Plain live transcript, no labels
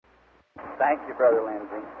Thank you, Brother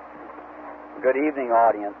Lindsay. Good evening,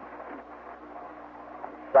 audience.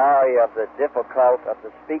 Sorry of the difficult of the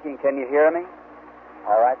speaking. Can you hear me?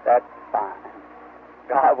 All right, that's fine.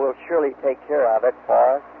 God will surely take care of it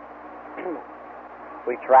for us.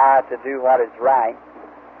 We try to do what is right.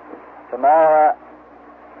 Tomorrow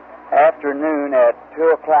afternoon at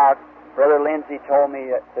 2 o'clock, Brother Lindsay told me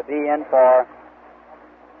to be in for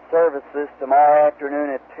services tomorrow afternoon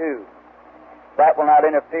at 2. That will not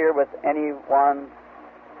interfere with anyone's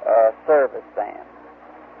service then.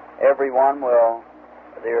 Everyone will,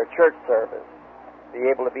 their church service, be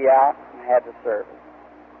able to be out and have the service.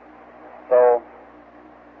 So,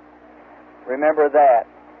 remember that.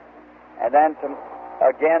 And then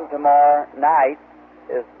again tomorrow night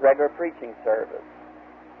is regular preaching service,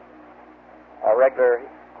 or regular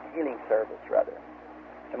healing service, rather.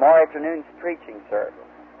 Tomorrow afternoon's preaching service.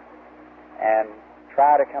 And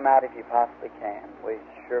try to come out if you possibly can. We'd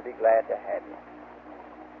sure be glad to have you.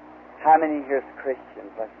 How many here is Christians?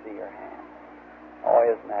 Let's see your hands. Oh,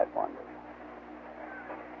 isn't that wonderful?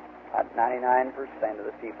 About 99% of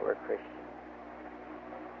the people are Christians.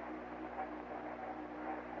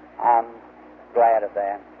 I'm glad of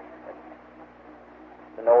that.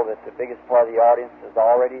 To know that the biggest part of the audience is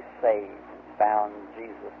already saved and found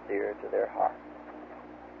Jesus dear to their heart.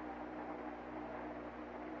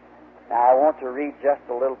 Now, I want to read just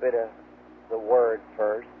a little bit of the Word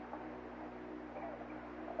first.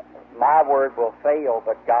 My Word will fail,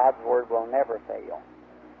 but God's Word will never fail.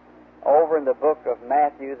 Over in the book of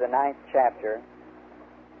Matthew, the 9th chapter,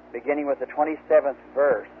 beginning with the 27th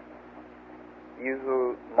verse, you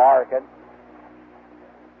who mark it,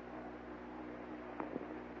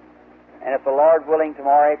 and if the Lord willing,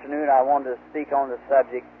 tomorrow afternoon I want to speak on the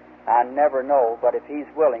subject, I never know, but if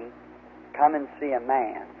He's willing, come and see a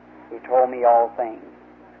man who told me all things.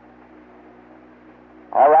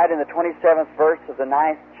 All right, in the 27th verse of the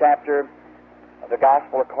 9th chapter of the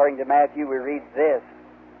Gospel according to Matthew, we read this.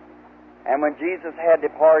 And when Jesus had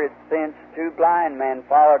departed thence, 2 blind men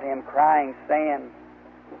followed him, crying, saying,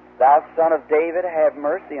 Thou Son of David, have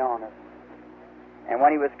mercy on us. And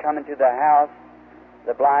when he was come into the house,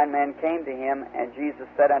 the blind men came to him, and Jesus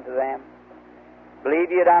said unto them,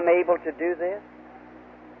 Believe ye that I'm able to do this?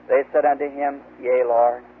 They said unto him, Yea,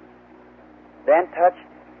 Lord. Then touched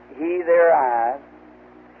he their eyes,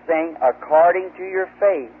 saying, According to your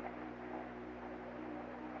faith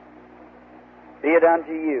be it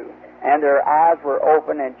unto you. And their eyes were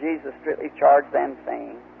open, and Jesus strictly charged them,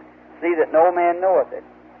 saying, See that no man knoweth it.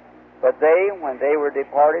 But they, when they were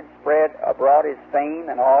departed, spread abroad his fame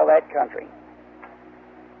in all that country.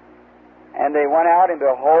 And they went out, and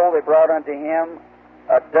behold, they brought unto him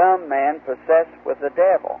a dumb man possessed with the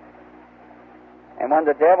devil. And when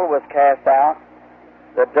the devil was cast out,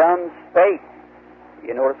 the dumb spake.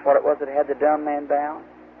 You notice what it was that had the dumb man bound?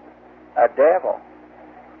 A devil.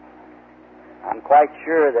 I'm quite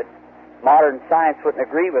sure that modern science wouldn't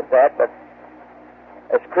agree with that, but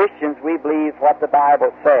as Christians we believe what the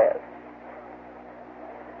Bible says.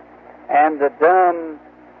 And the dumb,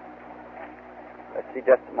 let's see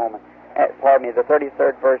just a moment, pardon me, the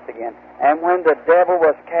 33rd verse again. And when the devil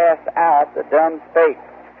was cast out, the dumb spake,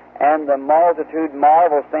 and the multitude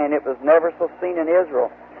marveled, saying, It was never so seen in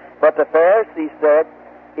Israel. But the Pharisees said,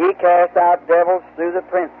 He cast out devils through the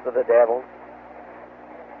prince of the devils.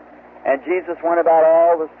 And Jesus went about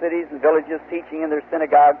all the cities and villages, teaching in their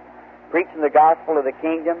synagogues, preaching the gospel of the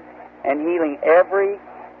kingdom, and healing every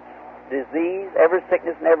disease, every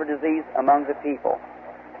sickness and every disease among the people.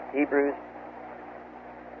 Hebrews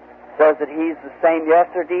says that He's the same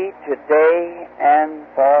yesterday, today, and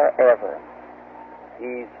forever.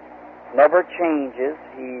 He never changes.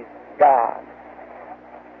 He's God.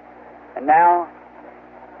 And now,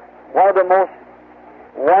 one of the most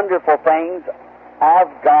wonderful things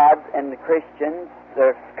of God and the Christians,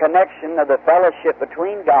 the connection of the fellowship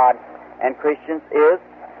between God and Christians, is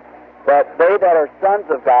that they that are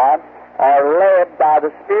sons of God are led by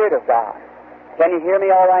the Spirit of God. Can you hear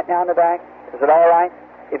me all right now in the back? Is it all right?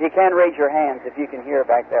 If you can, raise your hands if you can hear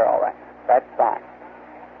back there all right. That's fine.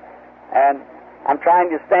 And I'm trying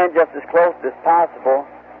to stand just as close as possible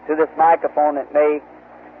to this microphone that may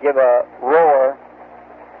give a roar.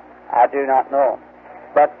 I do not know.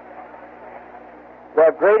 But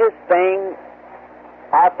the greatest thing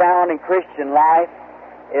I found in Christian life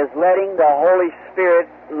is letting the Holy Spirit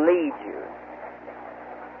lead you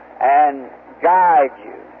and guide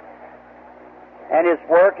you. And His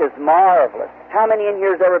work is marvelous. How many in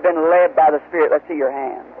here has ever been led by the Spirit? Let's see your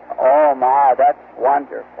hands. Oh my, that's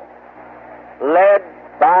wonderful. Led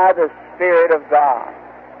by the Spirit of God.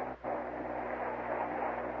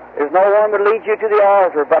 There's no one would lead you to the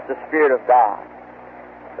altar but the Spirit of God.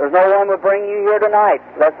 There's no one would bring you here tonight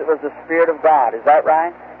unless it was the Spirit of God. Is that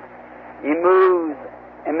right? He moves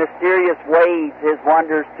in mysterious ways His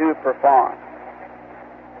wonders to perform.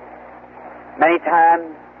 Many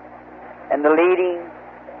times in the leading,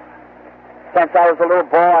 since I was a little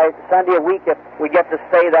boy, Sunday a week, if we get to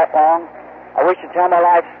stay that long, I wish to tell my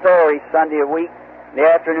life story Sunday a week, in the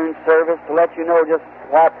afternoon service, to let you know just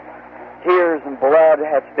what tears and blood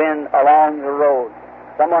has been along the road.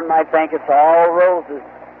 Someone might think it's all roses,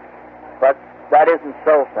 but that isn't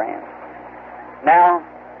so, friends. Now,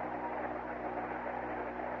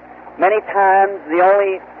 many times, the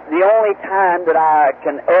only time that I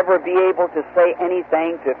can ever be able to say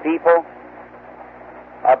anything to people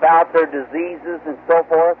about their diseases and so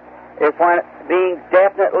forth is when being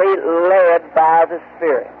definitely led by the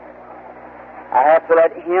Spirit. I have to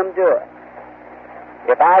let Him do it.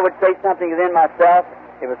 If I would say something within myself,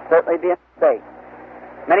 it would certainly be a mistake.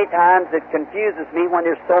 Many times it confuses me when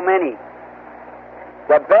there's so many.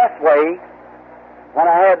 The best way, when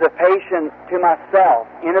I have the patient to myself,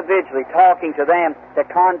 individually, talking to them, to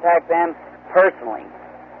contact them personally.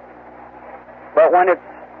 But when it's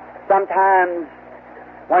sometimes,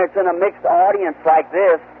 when it's in a mixed audience like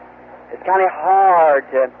this, it's kind of hard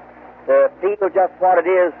to feel just what it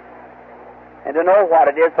is and to know what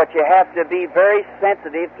it is, but you have to be very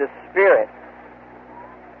sensitive to spirit.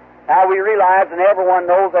 Now we realize, and everyone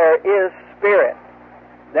knows, there is spirit.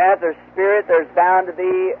 Then if there's spirit, there's bound to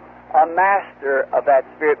be a master of that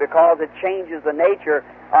spirit, because it changes the nature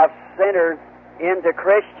of sinners into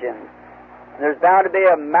Christians. And there's bound to be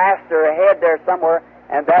a master ahead there somewhere,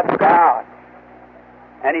 and that's God.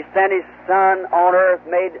 And He sent His Son on earth,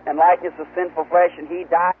 made in likeness of sinful flesh, and He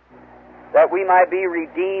died that we might be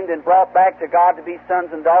redeemed and brought back to God to be sons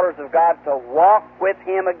and daughters of God, to walk with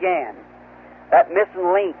Him again. That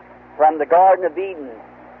missing link from the Garden of Eden,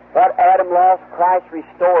 what Adam lost, Christ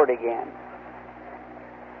restored again.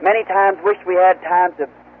 Many times wish we had time to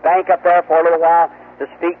bank up there for a little while to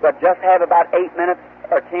speak, but just have about 8 minutes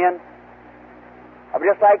or 10. I would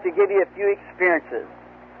just like to give you a few experiences.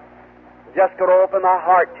 Just going to open my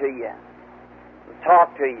heart to you and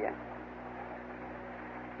talk to you.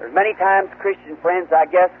 There's many times, Christian friends, I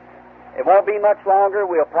guess it won't be much longer.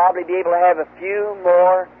 We'll probably be able to have a few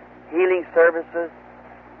more healing services.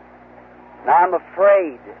 Now, I'm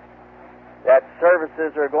afraid that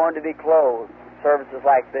services are going to be closed, services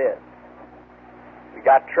like this. We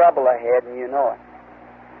got trouble ahead, and you know it.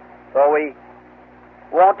 So we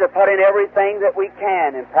want to put in everything that we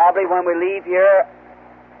can, and probably when we leave here,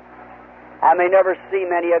 I may never see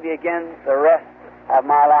many of you again the rest of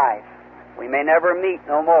my life. We may never meet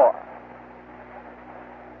no more.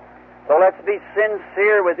 So let's be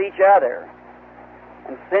sincere with each other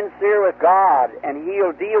and sincere with God, and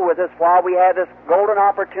He'll deal with us while we have this golden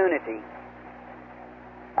opportunity.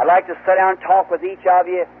 I'd like to sit down and talk with each of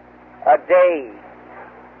you a day,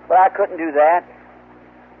 but I couldn't do that.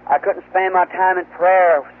 I couldn't spend my time in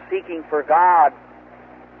prayer seeking for God.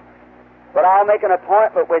 But I'll make an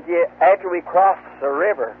appointment with you after we cross the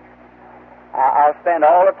river. I'll spend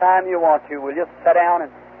all the time you want to. We'll just sit down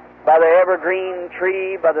and by the evergreen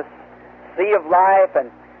tree, by the sea of life,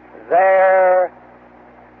 and there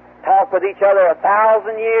talk with each other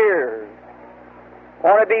 1,000 years.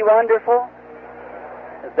 Want to be wonderful?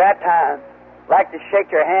 At that time, like to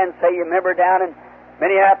shake your hand, say you remember down in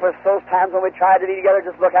Minneapolis those times when we tried to be together.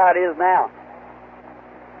 Just look how it is now.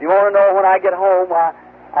 You want to know when I get home,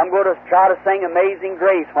 I'm going to try to sing Amazing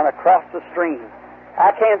Grace when I cross the stream.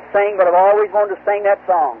 I can't sing, but I've always wanted to sing that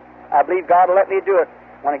song. I believe God will let me do it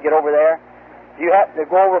when I get over there. If you happen to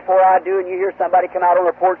go over before I do and you hear somebody come out on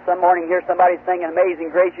the porch some morning, hear somebody singing Amazing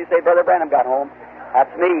Grace, you say, Brother Branham got home.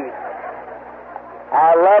 That's me.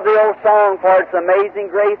 I love the old song, for it's amazing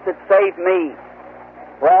grace that saved me,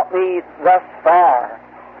 brought me thus far.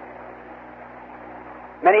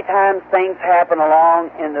 Many times things happen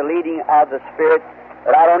along in the leading of the Spirit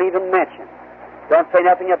that I don't even mention. Don't say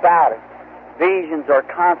nothing about it. Visions are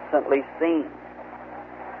constantly seen.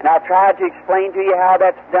 And I'll try to explain to you how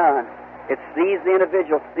that's done. It sees the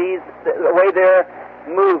individual, sees the way they're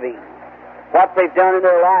moving, what they've done in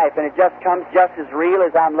their life, and it just comes just as real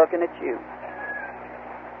as I'm looking at you.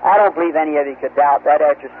 I don't believe any of you could doubt that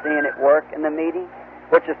after seeing it work in the meeting,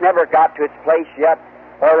 which has never got to its place yet,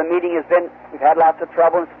 or the meeting has been, we've had lots of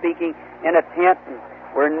trouble in speaking in a tent, and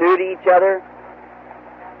we're new to each other,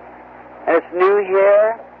 and it's new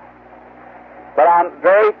here. But I'm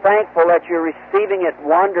very thankful that you're receiving it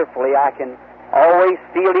wonderfully. I can always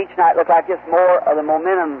feel each night, look like just more of the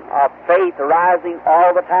momentum of faith arising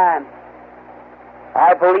all the time.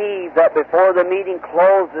 I believe that before the meeting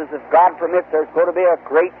closes, if God permits, there's going to be a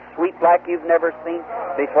great sweep like you've never seen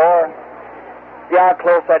before. See how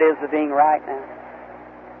close that is to being right now.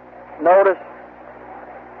 Notice,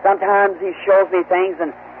 sometimes He shows me things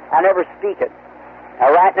and I never speak it.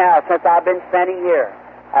 Now, right now, since I've been standing here,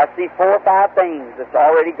 I see 4 or 5 things that's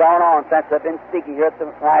already gone on since I've been speaking here at the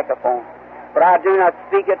microphone. But I do not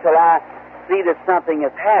speak it till I see that something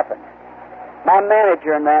has happened. My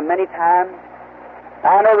manager and them, many times,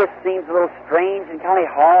 I know this seems a little strange and kind of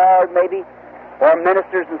hard, maybe, for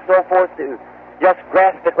ministers and so forth to just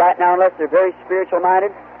grasp it right now unless they're very spiritual-minded,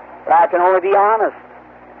 but I can only be honest.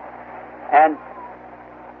 And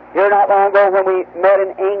here not long ago when we met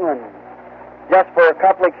in England, just for a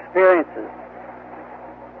couple experiences,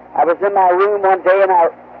 I was in my room one day and I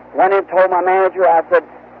went in and told my manager, I said,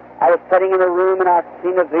 I was sitting in a room and I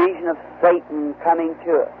seen a vision of Satan coming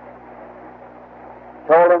to us.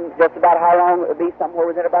 Told him just about how long it would be, somewhere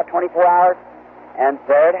within about 24 hours, and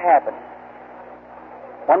there it happened.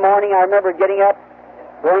 One morning I remember getting up,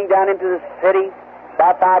 going down into the city,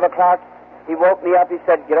 about 5 o'clock. He woke me up, he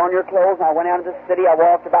said, get on your clothes, and I went out into the city. I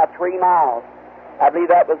walked about 3 miles. I believe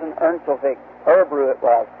that was in Örnsköldsvik, Örebro it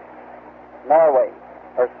was, Norway,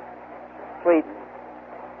 or Sweden.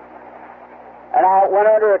 And I went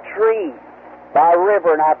under a tree by a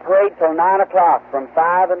river, and I prayed till 9 o'clock, from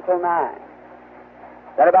 5 until 9.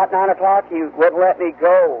 Then about 9 o'clock, he wouldn't let me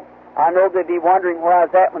go. I know they'd be wondering where I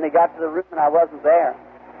was at when they got to the room and I wasn't there.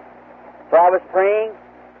 So I was praying.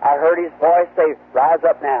 I heard his voice say, rise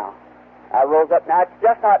up now. I rose up. Now, it's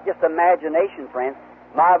just not just imagination, friends.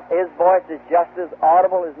 His voice is just as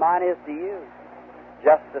audible as mine is to you.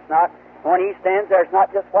 Just as not. When he stands there, it's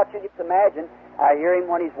not just what you just imagine. I hear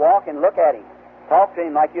him when he's walking. Look at him. Talk to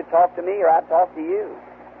him like you talk to me or I talk to you.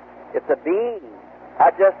 It's a being,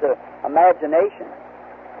 not just an imagination.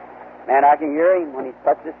 Man, I can hear him when he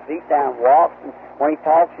puts his feet down, walks, and when he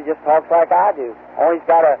talks, he just talks like I do. Only he's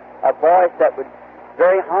got a voice that would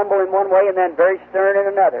very humble in one way and then very stern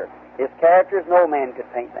in another. His characters, no man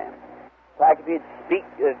could paint them. It's like if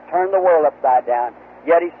he'd turn the world upside down.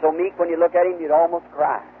 Yet he's so meek when you look at him, you'd almost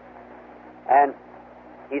cry. And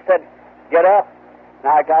he said, get up. And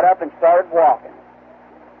I got up and started walking.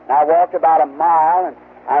 And I walked about a mile, and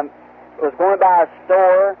I was going by a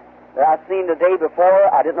store that I'd seen the day before.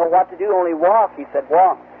 I didn't know what to do, only walk. He said,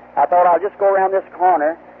 walk. I thought I'll just go around this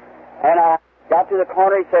corner. And I got to the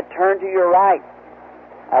corner. He said, turn to your right.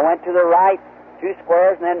 I went to the right 2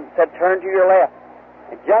 squares and then said, turn to your left.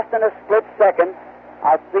 And just in a split second,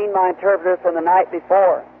 I'd seen my interpreter from the night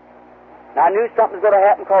before. And I knew something was going to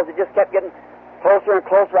happen because it just kept getting closer and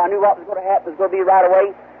closer. I knew what was going to happen. It was going to be right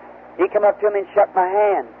away. He came up to me and shook my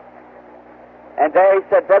hand. And there he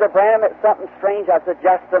said, Brother Branham, it's something strange. I said,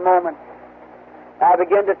 just a moment. I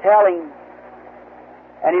began to tell him.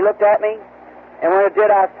 And he looked at me. And when it did,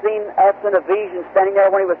 I seen us in a vision standing there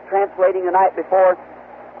when he was translating the night before.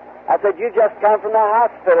 I said, you just come from the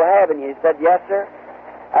hospital, haven't you? He said, yes, sir.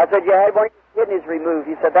 I said, you had one of your kidneys removed.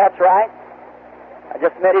 He said, that's right. I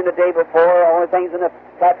just met him the day before, only things in the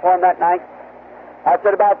platform that night. I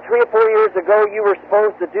said, about 3 or 4 years ago, you were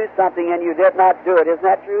supposed to do something and you did not do it. Isn't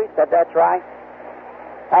that true? He said, that's right.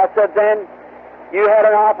 I said, then you had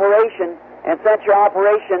an operation, and since your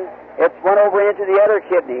operation, it's went over into the other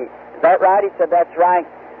kidney. Is that right? He said, that's right.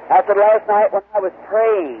 I said, last night when I was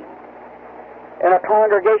praying in a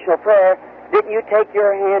congregational prayer, didn't you take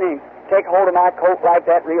your hand and take hold of my coat like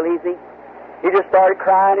that real easy? He just started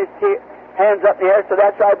crying, his hands up in the air. So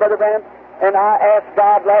that's right, Brother Branham. And I asked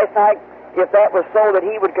God last night if that was so that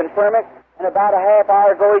He would confirm it. And about a half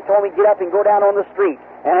hour ago, He told me get up and go down on the street.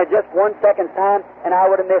 And at just 1 second's time, and I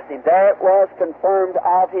would have missed Him. There it was, confirmed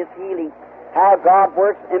of His healing. How God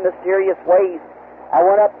works in mysterious ways. I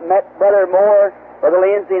went up and met Brother Moore, Brother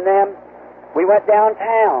Lindsay and them. We went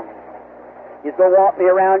downtown. He's going to walk me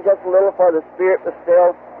around just a little, for the Spirit was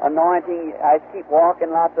still anointing. I keep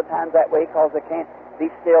walking lots of times that way because I can't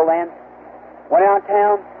be still then. Went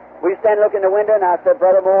downtown. We stand looking in the window, and I said,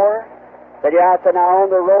 Brother Moore, said, yeah. I said, now on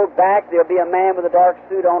the road back, there'll be a man with a dark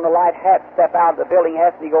suit on, a light hat, step out of the building,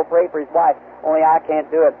 has to go pray for his wife. Only I can't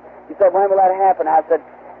do it. He said, when will that happen? I said,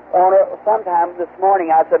 sometime this morning.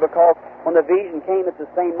 I said, because when the vision came, it's the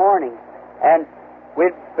same morning. And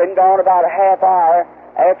we'd been gone about a half hour.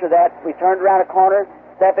 After that, we turned around a corner.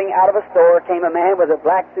 Stepping out of a store came a man with a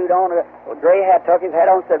black suit on, a gray hat, took his hat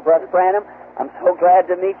on, said, Brother Branham, I'm so glad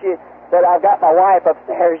to meet you. Said, I've got my wife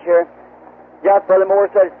upstairs here. Just Brother Moore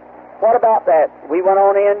said, what about that? We went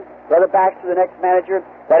on in. Brother Baxter, the next manager,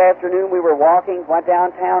 that afternoon we were walking, went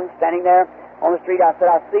downtown, standing there on the street. I said,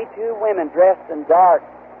 I see 2 women dressed in dark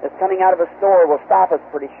that's coming out of a store. Will stop us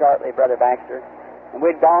pretty shortly, Brother Baxter. And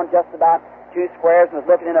we'd gone just about 2 squares and was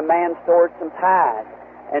looking in a man's store at some ties.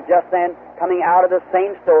 And just then, coming out of the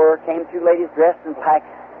same store, came 2 ladies dressed in black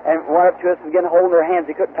and went up to us and began holding their hands.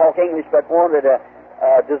 They couldn't talk English, but wanted a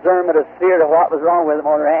discernment of spirit of what was wrong with them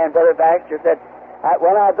on their hand. Brother Baxter said,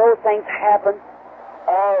 well, now, those things happen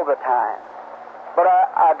all the time. But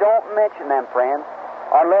I don't mention them, friends,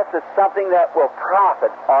 unless it's something that will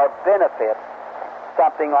profit or benefit,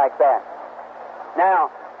 something like that.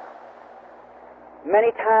 Now,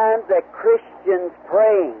 many times that Christians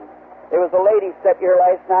praying, there was a lady sat here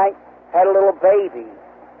last night, had a little baby.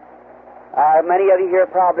 Many of you here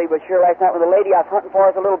probably was here last night with a lady I was hunting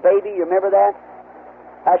for as a little baby. You remember that?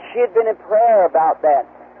 She had been in prayer about that.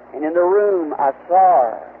 And in the room, I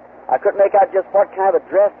saw her. I couldn't make out just what kind of a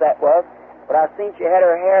dress that was, but I seen she had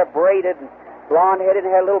her hair braided and blonde-headed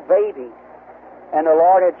and had a little baby. And the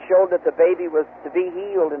Lord had showed that the baby was to be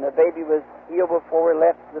healed, and the baby was healed before we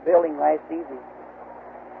left the building last evening.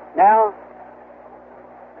 Now,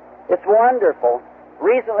 it's wonderful.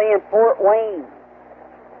 Recently in Fort Wayne,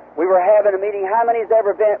 we were having a meeting. How many has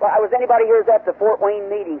ever been? Well, was anybody here at the Fort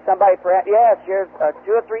Wayne meeting? Somebody perhaps? Yes, here's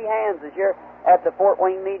 2 or 3 hands is here at the Fort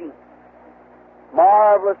Wayne meeting.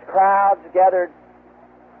 Marvelous crowds gathered.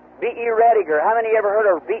 B.E. Rediger. How many ever heard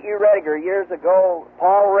of B.E. Rediger years ago?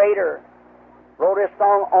 Paul Rader wrote his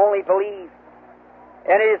song, Only Believe.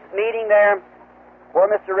 In his meeting there,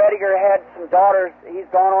 where Mr. Rediger had some daughters, he's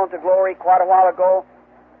gone on to glory quite a while ago.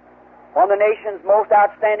 One of the nation's most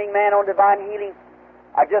outstanding man on divine healing.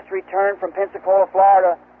 I just returned from Pensacola,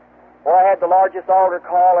 Florida, where I had the largest altar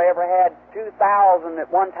call I ever had. 2,000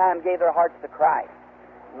 at one time gave their hearts to Christ.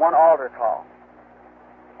 One altar call.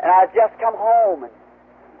 And I had just come home, and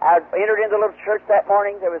I entered into the little church that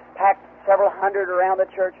morning. There was packed several hundred around the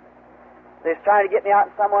church. They was trying to get me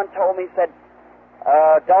out, and someone told me, said,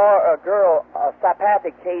 a girl, a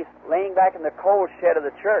psychopathic case, laying back in the coal shed of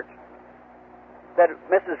the church. Said,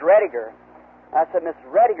 Mrs. Rediger. I said, Mrs.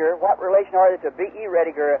 Rediger, what relation are they to B.E.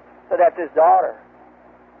 Rediger? Said, that's his daughter.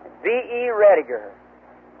 B.E. Rediger,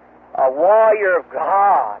 a warrior of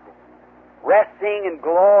God, resting in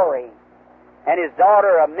glory, and his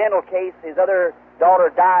daughter, a mental case. His other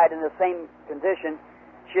daughter died in the same condition.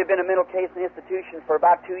 She had been a mental case in the institution for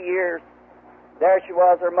about 2 years. There she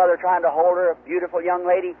was, her mother trying to hold her, a beautiful young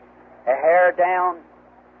lady, her hair down,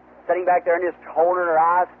 sitting back there and just holding her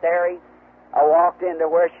eyes staring. I walked into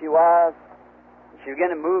where she was. She began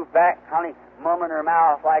to move back, honey, mumming her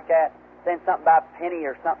mouth like that, saying something about penny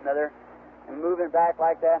or something other, and moving back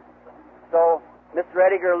like that. So Mr.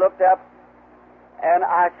 Rediger looked up, and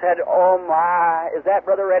I said, oh my, is that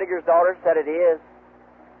Brother Rediger's daughter? Said it is.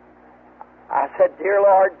 I said, dear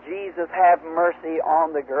Lord Jesus, have mercy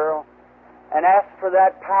on the girl, and asked for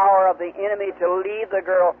that power of the enemy to leave the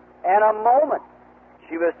girl. In a moment,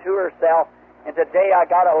 she was to herself, and today I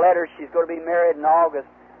got a letter. She's going to be married in August.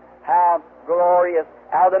 How glorious,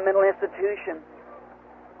 out of the mental institution,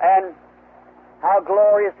 and how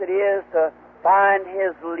glorious it is to find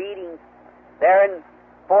His leadings. There in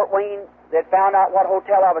Fort Wayne, they found out what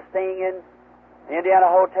hotel I was staying in, the Indiana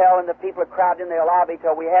Hotel, and the people had crowded in the lobby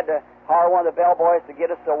till we had to hire one of the bellboys to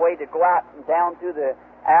get us away to go out and down through the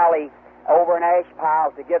alley over in ash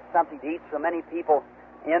piles to get something to eat. So many people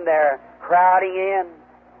in there crowding in.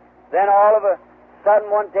 Then all of a sudden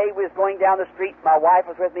one day we was going down the street. My wife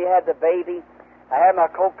was with me, had the baby. I had my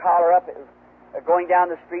coat collar up. It was going down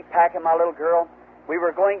the street packing my little girl. We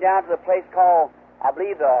were going down to the place called, I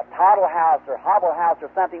believe, the Toddle House or Hobble House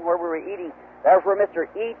or something, where we were eating. There was where Mr.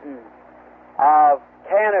 Eaton of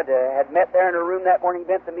Canada had met there in a room that morning,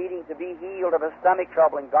 meant the meeting to be healed of his stomach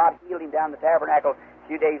trouble, and God healed him down in the tabernacle. A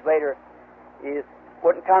few days later, he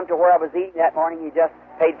wouldn't come to where I was eating that morning. He just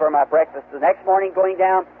paid for my breakfast. The next morning, going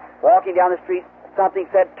down, walking down the street, something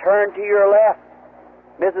said, turn to your left.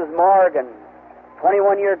 Mrs. Morgan,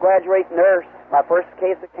 21-year graduate nurse, my first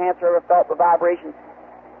case of cancer I ever felt the vibration,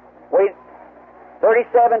 weighed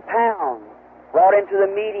 37 pounds, brought into the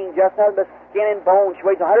meeting just out of the skin and bone. She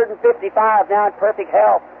weighs 155 now, in perfect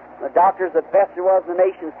health. The doctors, the best there was in the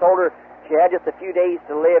nation, told her she had just a few days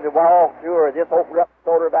to live. It went all through her, just opened up,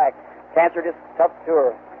 sold her back. Cancer just took to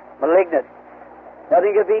her, malignant.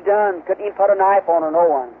 Nothing could be done. Couldn't even put a knife on her, no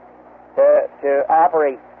one, to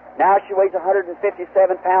operate. Now she weighs 157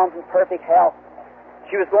 pounds in perfect health.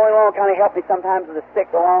 She was going along, kind of helped me sometimes with the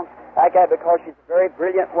stick along like that, because she's a very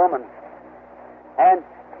brilliant woman. And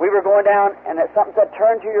we were going down, and something said,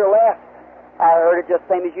 turn to your left. I heard it just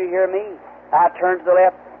same as you hear me. I turned to the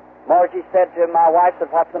left. Margie said to my wife,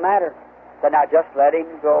 said, what's the matter? I said, now just let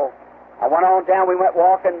him go. I went on down. We went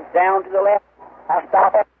walking down to the left. I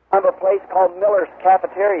stopped at a place called Miller's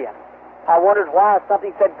Cafeteria. I wondered why.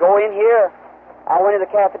 Something said, go in here. I went to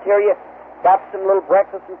the cafeteria, got some little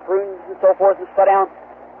breakfast and prunes and so forth, and sat down.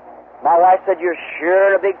 My wife said, "You're sure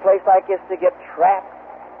in a big place like this to get trapped?"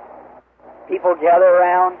 People gather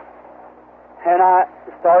around, and I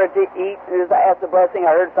started to eat. And as I asked the blessing,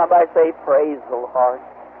 I heard somebody say, "Praise the Lord."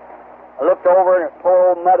 I looked over, and her poor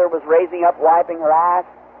old mother was raising up, wiping her eyes.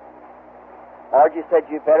 Margie said,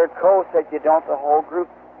 "You better go." Said, "You don't, the whole group."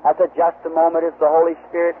 I said, "Just a moment, is the Holy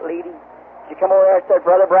Spirit leading?" She come over there and said,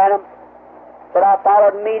 "Brother Branham," said, "I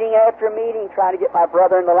followed meeting after meeting trying to get my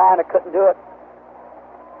brother in the line. I couldn't do it."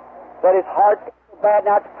 Said his heart was so bad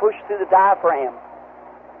not to push through the diaphragm.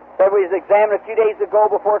 Said we was examined a few days ago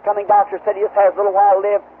before coming. Doctor said he just has a little while to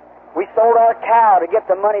live. We sold our cow to get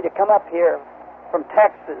the money to come up here from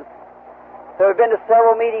Texas. So we've been to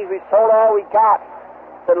several meetings. We sold all we got.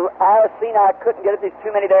 Said, "I seen I couldn't get it. There's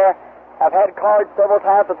too many there. I've had cards several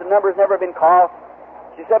times, but the number's never been called."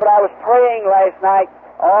 She said, "But I was praying last night,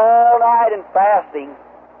 all night and fasting."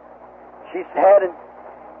 She said, "And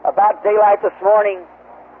about daylight this morning,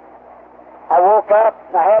 I woke up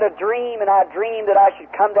and I had a dream, and I dreamed that I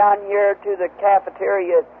should come down here to the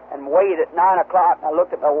cafeteria and wait at 9 o'clock. And I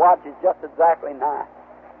looked at my watch, it's just exactly 9.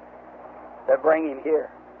 Said, bring him here."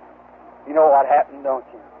 You know what happened, don't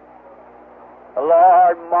you? The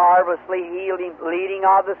Lord marvelously healed him, leading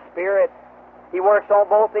of the Spirit. He works on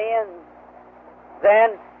both ends.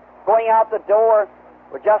 Then, going out the door,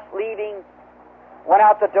 we're just leaving, went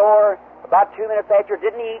out the door about 2 minutes after,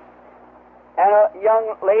 didn't eat, and a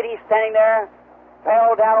young lady standing there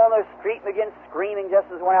fell down on the street and began screaming just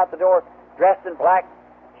as we went out the door, dressed in black.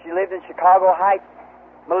 She lived in Chicago Heights,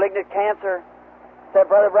 malignant cancer. Said,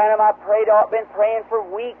 "Brother Branham, I've been praying for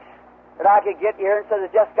weeks that I could get here," and said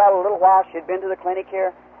it just got a little while. She'd been to the clinic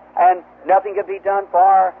here, and nothing could be done for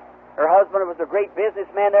her. Her husband was a great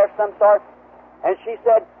businessman there of some sort. And she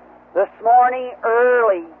said, "This morning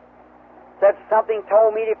early," said, "something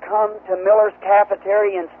told me to come to Miller's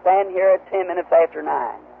Cafeteria and stand here at 10 minutes after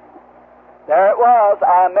 9. There it was.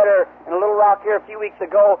 I met her in Little Rock here a few weeks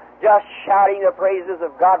ago, just shouting the praises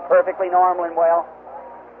of God, perfectly normal and well.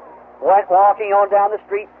 Went walking on down the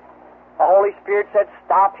street. The Holy Spirit said,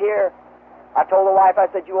 "Stop here." I told the wife, I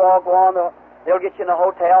said, "You all go on, they'll get you in the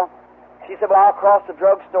hotel." She said, "Well, I'll cross the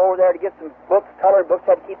drugstore over there to get some books, colored books.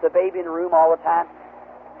 Had to keep the baby in the room all the time."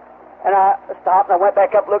 And I stopped and I went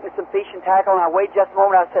back up looking at some fishing tackle, and I waited just a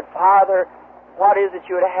moment. I said, "Father, what is it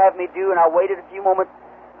you would have me do?" And I waited a few moments.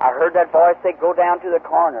 I heard that voice say, "Go down to the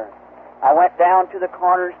corner." I went down to the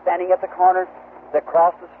corner, standing at the corner,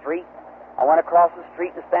 across the street. I went across the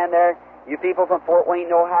street and stand there. You people from Fort Wayne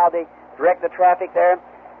know how they direct the traffic there.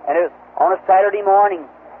 And it was on a Saturday morning.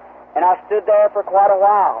 And I stood there for quite a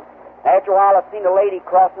while. After a while, I seen a lady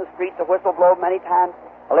crossing the street. The whistle blowed many times.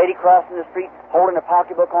 A lady crossing the street, holding a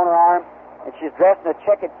pocketbook on her arm, and she's dressed in a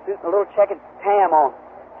checkered suit and a little checkered tam on.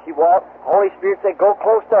 She walked. The Holy Spirit said, "Go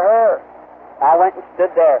close to her." I went and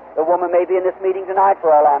stood there. The woman may be in this meeting tonight,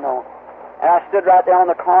 for all I know. And I stood right there on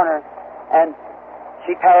the corner, and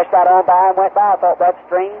she passed right on by and went by. I thought, that's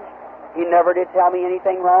strange. He never did tell me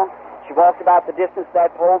anything wrong. She walked about the distance of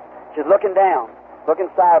that pole. She was looking down, looking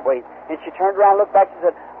sideways, and she turned around, looked back, and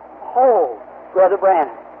said, "Oh, Brother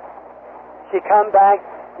Branham." She come back,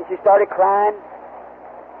 and she started crying,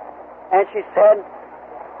 and she said,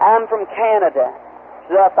 "I'm from Canada."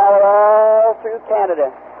 She said, "I followed all through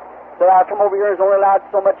Canada. So I come over here and was only allowed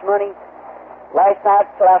so much money. Last night,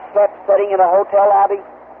 so I slept sitting in a hotel lobby,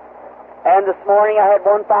 and this morning I had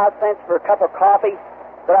 1 cent for a cup of coffee,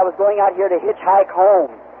 but I was going out here to hitchhike home.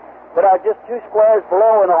 But I was just 2 squares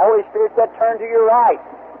below, and the Holy Spirit said, 'Turn to your right.'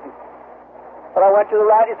 But I went to the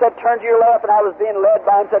right, He said, 'Turn to your left,' and I was being led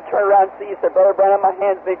by Him, said, 'Turn around and see.' He said, 'Brother Branham, my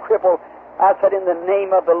hand's been crippled.' I said, 'In the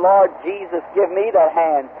name of the Lord Jesus, give me that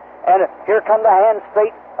hand.' And here come the hand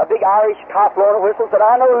straight, a big Irish cop blowing a whistle, said,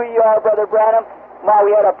 'I know who you are, Brother Branham.' My,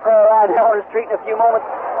 we had a prayer line down on the street in a few moments.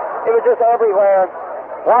 It was just everywhere.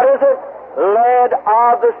 What is it? Led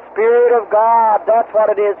of the Spirit of God. That's what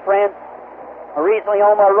it is, friends. Recently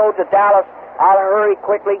on my road to Dallas, I'll hurry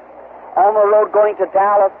quickly. On the road going to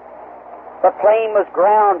Dallas, the plane was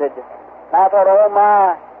grounded. And I thought, oh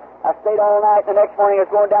my. I stayed all night. The next morning I was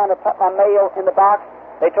going down to put my mail in the box.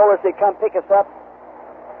 They told us they'd come pick us up.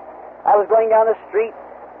 I was going down the street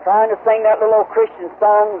trying to sing that little old Christian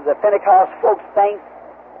song the Pentecost folks sing.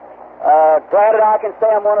 Glad that I can say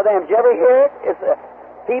I'm one of them. Did you ever hear it? It's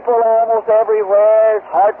people almost everywhere. His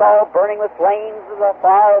heart's all burning with flames as a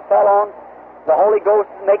fire fell on. The Holy Ghost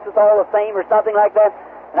makes us all the same, or something like that.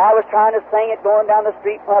 And I was trying to sing it, going down the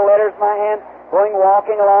street, my letters in my hand,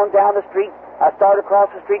 walking along down the street. I started across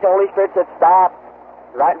the street. The Holy Spirit said, "Stop,"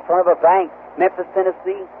 right in front of a bank, Memphis,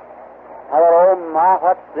 Tennessee. I thought, oh my,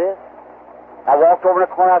 what's this? I walked over in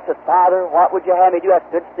the corner. I said, Father, what would you have me do? I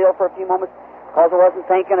stood still for a few moments because I wasn't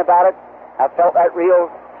thinking about it. I felt that real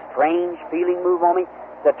strange feeling move on me.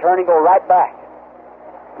 Said, turn and go right back.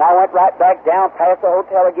 And I went right back down past the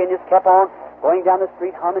hotel again, just kept on going down the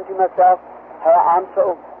street, humming to myself. I'm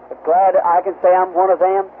so glad I can say I'm one of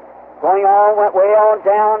them. Going on, went way on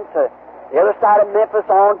down to the other side of Memphis,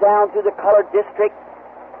 on down to the colored district.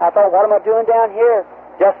 I thought, what am I doing down here?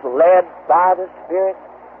 Just led by the Spirit.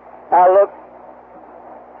 I looked,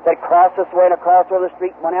 said, cross this way, and across the other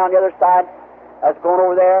street, went out on the other side. I was going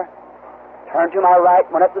over there, turned to my right,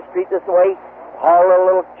 went up the street this way. All the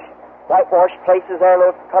little whitewashed places there,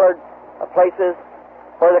 little colored places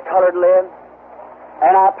where the colored live.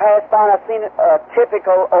 And I passed by and I seen a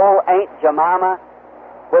typical old Aunt Jemima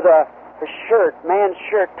with a shirt, man's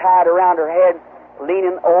shirt tied around her head,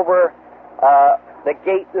 leaning over the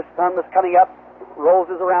gate. The sun was coming up,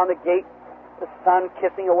 roses around the gate, the sun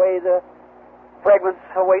kissing away the fragrance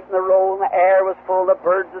away from the rose, and the air was full, the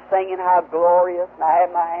birds were singing, how glorious. And I had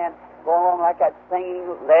my hand going along like that, singing,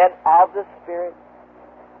 led of the Spirit.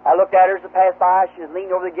 I looked at her as I passed by. She was leaning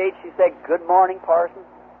over the gate. She said, good morning, Parson.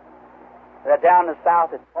 Down in the south,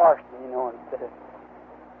 it's Parson, you know, instead of...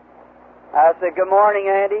 I said, good morning,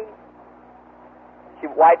 Auntie. She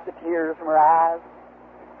wiped the tears from her eyes,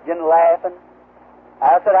 began laughing.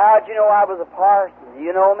 I said, how'd you know I was a parson? Do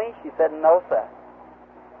you know me? She said, no, sir.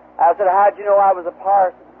 I said, how'd you know I was a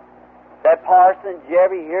parson? That parson, did you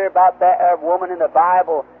ever hear about that woman in the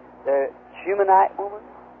Bible, the Shunammite woman?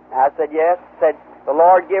 I said, yes. Said, the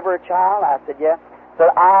Lord give her a child? I said, yes. Said,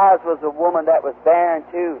 I was a woman that was barren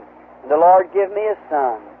too. And the Lord give me a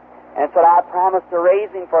son. And said, I promised to raise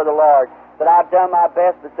him for the Lord. Said, I've done my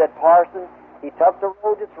best. But said, Parson, he took the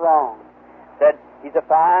road that's wrong. Said, he's a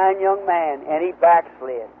fine young man, and he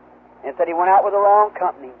backslid. And said, he went out with the wrong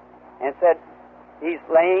company. And said, he's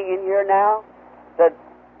laying in here now. Said,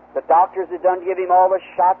 the doctors have done give him all the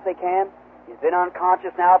shots they can. He's been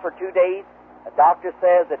unconscious now for 2 days. The doctor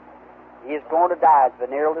says that he is going to die. It's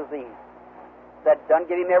venereal disease. Said, done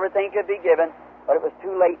give him everything could be given, but it was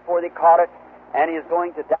too late before they caught it, and he is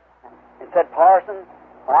going to die. And said, Parson,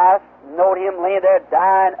 when I knowed him laying there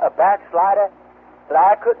dying, a backslider, that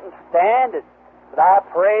I couldn't stand it. But I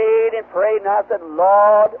prayed and prayed, and I said,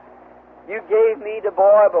 Lord, you gave me the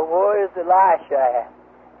boy, but where is Elisha at?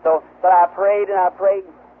 So I prayed and I prayed,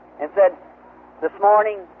 and said, this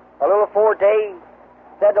morning, a little 4 days,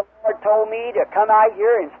 said the Lord told me to come out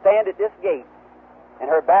here and stand at this gate. And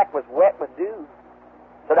her back was wet with dew.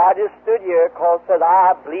 Said, I just stood here because, said,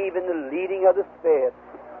 I believe in the leading of the Spirit.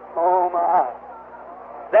 Oh, my.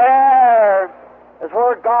 There is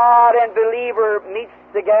where God and believer meets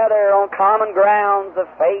together on common grounds of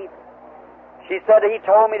faith. She said, he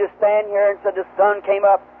told me to stand here, and said, the sun came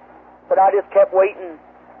up. Said, I just kept waiting.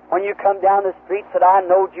 When you come down the street, said, I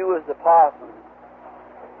knowed you as the parson.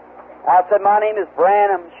 I said, my name is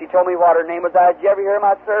Branham. She told me what her name was. Did you ever hear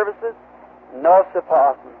my services? No, sir,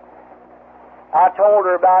 parson. I told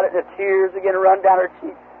her about it, and the tears began to run down her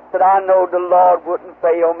cheeks. Said, I know the Lord wouldn't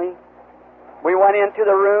fail me. We went into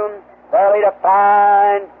the room. There laid a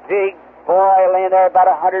fine, big boy laying there, about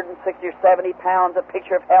 160 or 70 pounds, a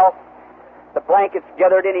picture of health. The blankets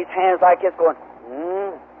gathered in his hands like this, going,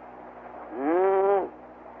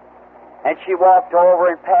 And she walked over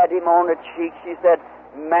and patted him on the cheek. She said,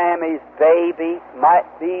 Mammy's baby might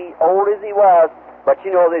be old as he was, but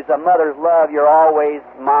you know there's a mother's love. You're always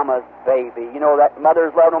Mama's baby. You know that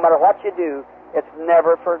mother's love, no matter what you do, it's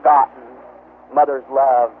never forgotten. Mother's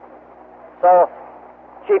love. So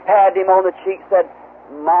she patted him on the cheek, said,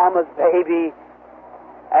 Mama's baby.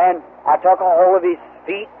 And I took a hold of his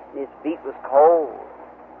feet. His feet was cold.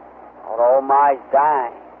 I thought, oh, my, he's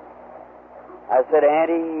dying. I said,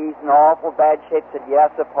 Auntie, he's in awful bad shape. Said,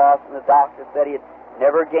 yes, the parson. The doctor said he'd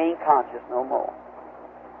never gain conscious no more.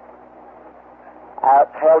 I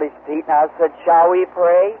held his feet and I said, shall we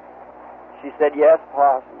pray? She said, yes,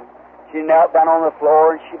 parson. She knelt down on the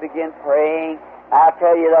floor and she began praying. I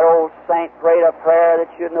tell you, that old saint prayed a prayer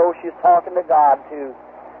that you'd know she was talking to God to.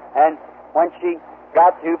 And when she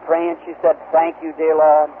got through praying, she said, thank you, dear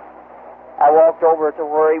Lord. I walked over to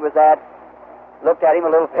where he was at, looked at him a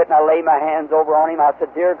little bit, and I laid my hands over on him. I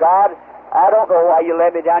said, dear God, I don't know why you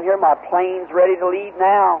led me down here. My plane's ready to leave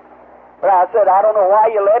now. But I said, I don't know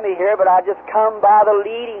why you led me here, but I just come by the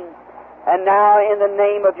leading. And now, in the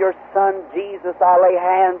name of your Son, Jesus, I lay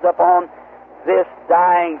hands upon this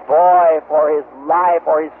dying boy for his life,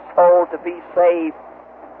 for his soul to be saved.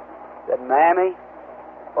 I said, Mammy?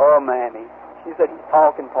 Oh, Mammy. She said, he's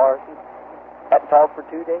talking, Parson. Hadn't talked for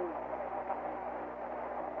 2 days.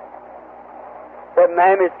 Said,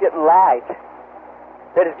 Mammy, it's getting light.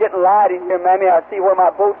 Said, it's getting light in here, Mammy. I see where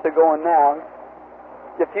my boats are going now.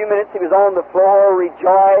 In a few minutes he was on the floor,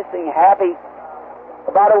 rejoicing, happy.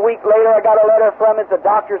 About a week later I got a letter from him. The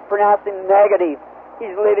doctors pronounced him negative.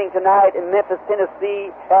 He's living tonight in Memphis,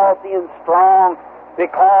 Tennessee, healthy and strong,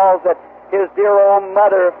 because that his dear old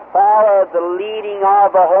mother followed the leading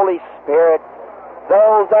of the Holy Spirit.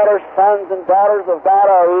 Those that are sons and daughters of God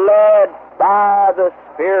are led by the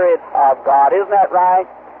Spirit of God. Isn't that right?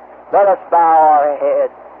 Let us bow our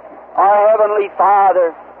heads. Our Heavenly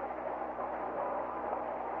Father,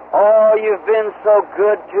 oh, you've been so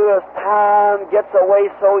good to us. Time gets away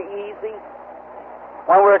so easy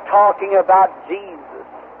when we're talking about Jesus,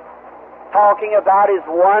 talking about His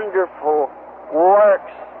wonderful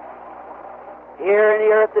works. Here and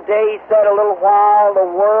here at the day, He said, a little while the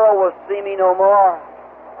world will see me no more.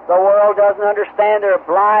 The world doesn't understand. They're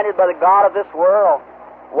blinded by the God of this world,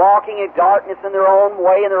 walking in darkness in their own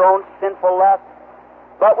way, in their own sinful lust.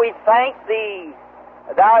 But we thank Thee.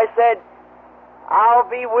 Thou hast said, I'll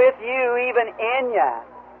be with you, even in you,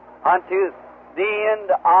 unto the end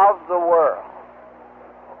of the world.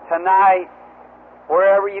 Tonight,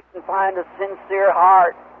 wherever you can find a sincere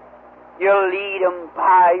heart, you'll lead them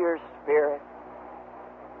by your Spirit.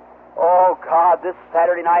 Oh God, this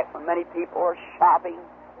Saturday night when many people are shopping,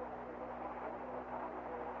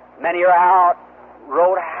 many are out,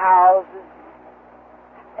 roadhouses,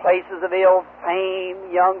 places of ill fame,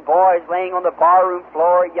 young boys laying on the barroom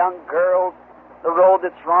floor, young girls, the road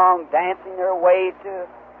that's wrong, dancing their way to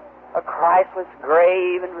a Christless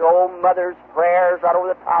grave and old mother's prayers right over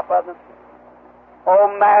the top of them. Oh,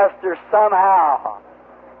 Master, somehow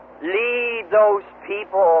lead those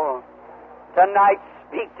people tonight.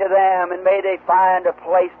 Speak to them, and may they find a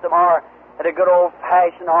place tomorrow at a good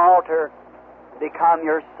old-fashioned altar to become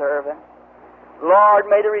your servant.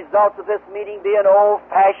 Lord, may the results of this meeting be an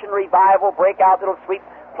old-fashioned revival, break out that'll sweep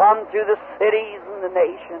plumb through the cities and the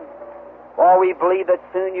nation. For we believe that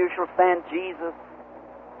soon you shall send Jesus.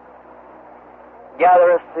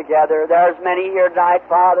 Gather us together. There's many here tonight,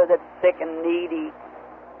 Father, that's sick and needy.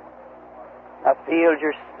 I feel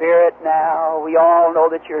your Spirit now. We all know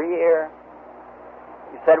that you're here.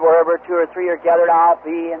 You said, wherever two or three are gathered, I'll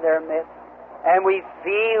be in their midst. And we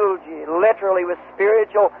feel you, literally, with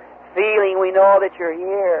spiritual feeling. We know that you're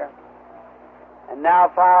here. And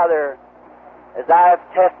now, Father, as I have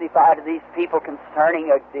testified to these people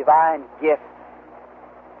concerning a divine gift,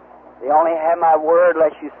 they only have my word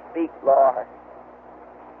unless you speak, Lord.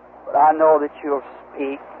 But I know that you'll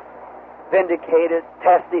speak, vindicate it,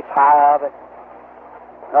 testify of it.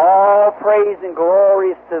 All praise and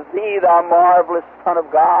glory is to Thee, Thou marvelous Son of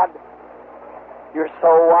God. You're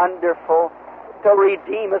so wonderful to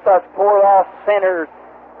redeem us poor lost sinners,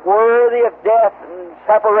 worthy of death and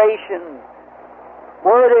separation,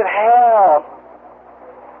 worthy of hell.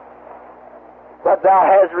 But Thou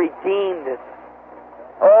hast redeemed us.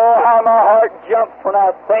 Oh, how my heart jumps when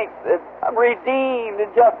I think that I'm redeemed,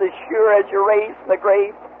 and just as sure as you're raised from the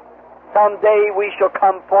grave, someday we shall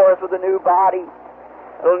come forth with a new body.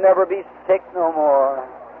 It'll never be sick no more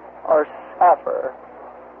or suffer.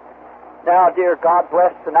 Now, dear God,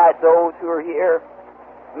 bless tonight those who are here.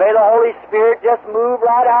 May the Holy Spirit just move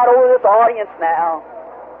right out over this audience now.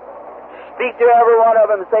 Speak to every one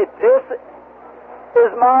of them and say, this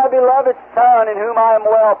is my beloved Son in whom I am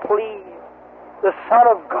well pleased, the Son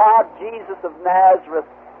of God, Jesus of Nazareth.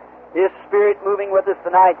 His Spirit moving with us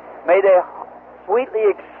tonight. May they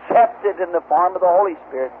sweetly accept it in the form of the Holy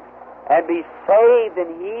Spirit and be saved and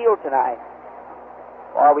healed tonight.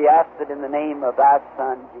 For we ask it in the name of Thy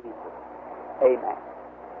Son, Jesus. Amen.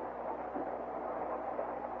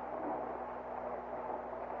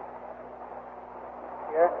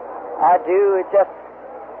 I do. It's just,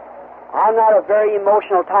 I'm not a very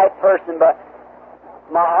emotional type person, but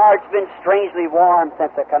my heart's been strangely warm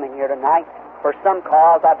since I come in here tonight. For some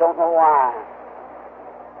cause, I don't know why.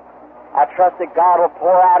 I trust that God will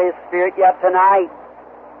pour out His Spirit yet tonight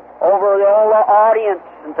over the whole audience.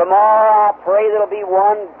 And tomorrow I pray there'll be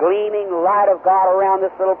one gleaming light of God around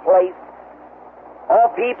this little place.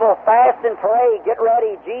 Oh, people, fast and pray. Get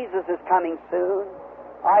ready. Jesus is coming soon.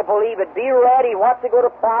 I believe it. Be ready. What's it go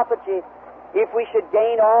to profit you if we should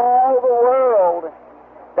gain all the world,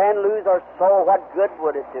 then lose our soul? What good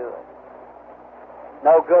would it do us?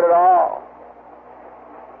 No good at all.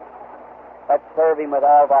 Let's serve Him with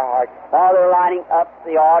all of our hearts. While they're lining up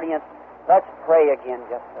the audience, let's pray again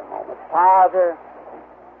just a moment. Father,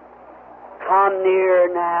 come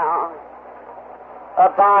near now.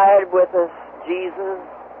 Abide with us, Jesus.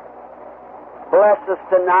 Bless us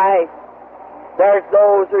tonight. There's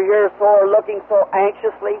those who are here so are looking so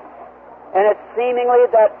anxiously, and it's seemingly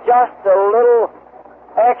that just a little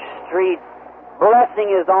extra blessing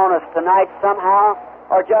is on us tonight somehow,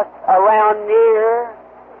 or just around near.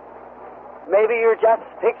 Maybe you're just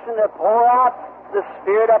fixing to pour out the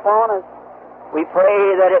Spirit upon us. We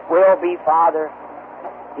pray that it will be, Father.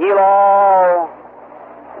 Heal all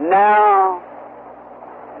now.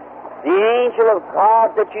 The angel of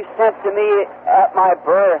God that you sent to me at my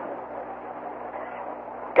birth,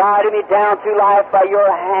 guided me down through life by your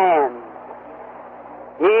hand.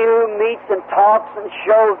 He who meets and talks and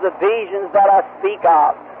shows the visions that I speak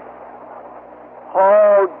of.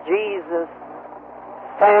 Oh, Jesus,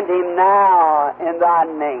 send him now in thy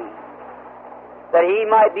name, that he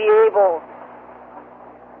might be able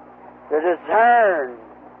to discern,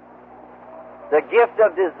 the gift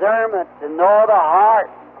of discernment, to know the heart.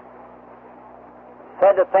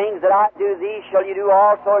 Said, the things that I do, these shall you do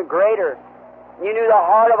also, and greater. You knew the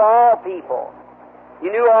heart of all people.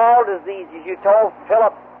 You knew all diseases. You told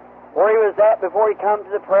Philip where he was at before he come to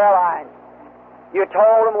the prayer line. You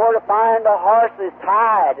told him where to find the horses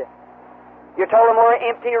tied. You told him where an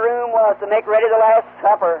empty room was to make ready the Last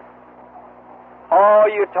Supper. Oh,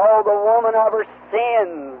 you told the woman of her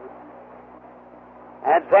sins.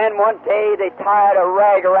 And then one day they tied a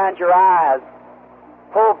rag around your eyes,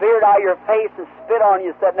 pulled beard out of your face, and spit on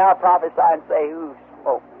you, said, now prophesy and say, who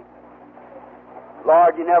spoke me?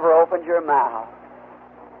 Lord, you never opened your mouth.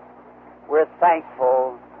 We're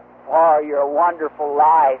thankful for your wonderful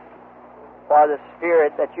life, for the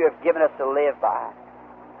Spirit that you have given us to live by.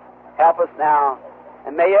 Help us now.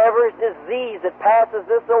 And may every disease that passes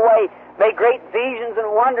this away, may great visions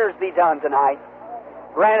and wonders be done tonight.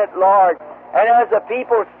 Grant it, Lord. And as the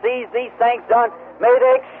people sees these things done, may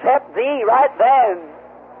they accept Thee right then.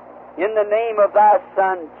 In the name of Thy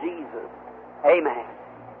Son, Jesus. Amen.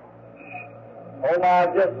 Oh, now,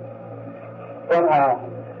 just somehow,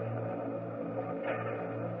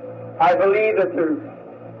 I believe that there's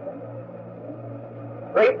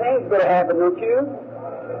great things going to happen, don't you?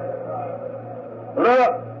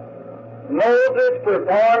 Look, Moses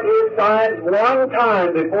performed his signs one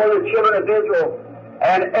time before the children of Israel,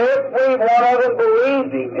 and every one of them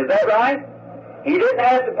believed him. Is that right? He didn't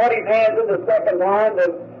have to put his hands in the second time to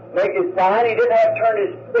make his sign. He didn't have to turn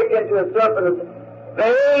his stick into a serpent.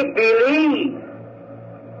 They believed.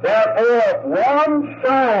 Therefore, one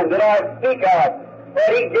sign that I speak of, that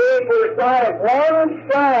he gave for a sign, if one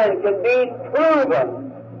sign can be proven,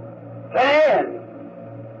 then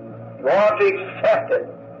you ought to accept it.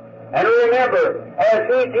 And remember, as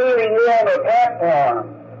he's healing you on the platform,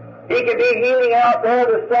 he could be healing out there at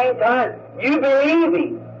the same time. You believe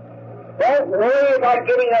him. Don't worry about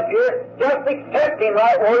getting up here. Just accept him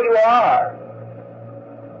right where you are.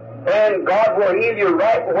 And God will heal you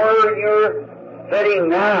right where you're sitting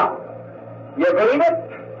now. You believe it?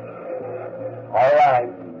 All right.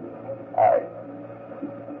 All right.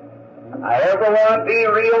 I ever want to be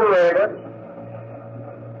real reverent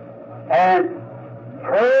and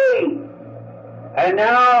pray. And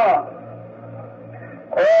now,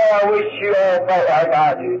 oh, I wish you all felt like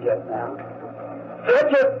I do just now.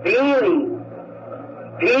 Such a feeling.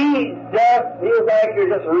 Peace just feels like you're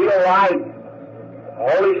just real light. The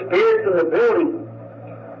Holy Spirit's in the building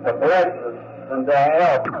to bless us and to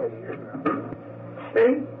help.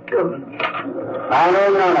 See? I know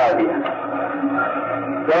none of you.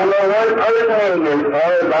 Don't know one person here as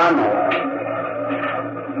far as I know.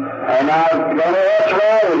 And I don't know what's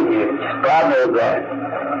wrong with you. God knows that.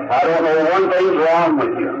 I don't know one thing's wrong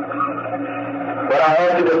with you. But I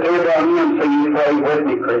have to depend on Him, so you pray with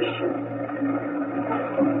me, Christian.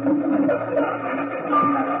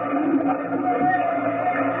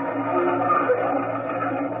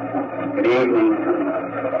 Good evening.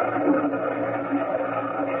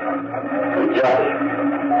 Just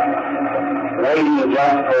waiting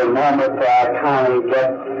just for a moment till I kind of get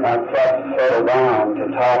myself settled down to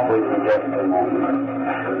talk with you just for a moment.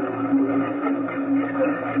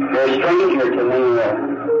 You're a stranger to me.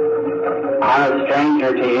 I'm a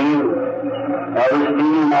stranger to you. Never seen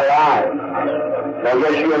you in my life. I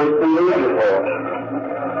guess you ever seen me before.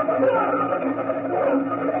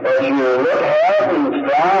 But you look healthy and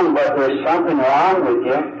strong, but there's something wrong with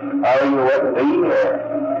you, or you wouldn't be here.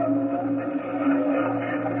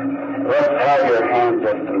 Let's have your hand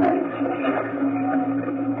just a minute.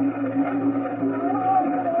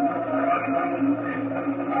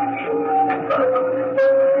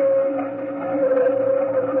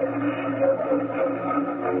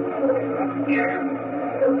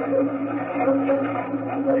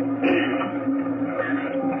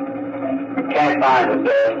 Can't find it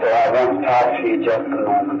there, so I want to talk to you just a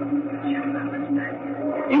moment.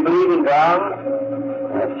 You believe in God?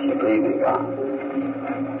 Yes, you believe in God.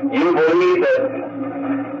 You believe that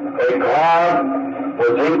that God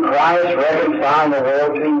was in Christ reconciling the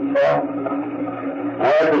world to himself.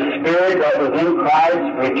 As the Spirit that was in Christ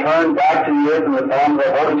returned back to the earth in the form of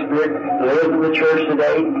the Holy Spirit lives in the church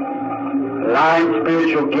today. 9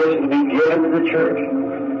 spiritual gifts to be given to the church.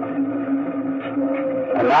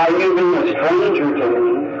 And now you being a stranger to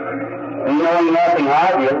me, and knowing nothing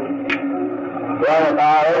of you, well, if I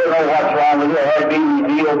ever know what's wrong with you, it has been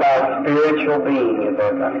revealed by a spiritual being.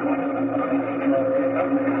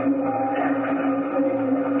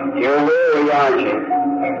 You're weary, aren't you?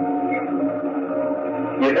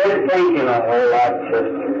 You've been thinking a whole lot,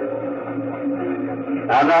 sister.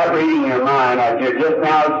 I'm not reading your mind. You're just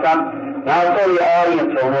now so the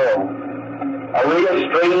audience will know. A real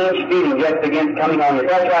strange feeling just begins coming on you.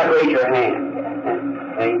 That's right, raise your hand.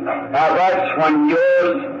 See? Now that's when your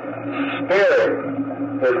spirit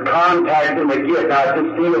is contacting the gift. Now it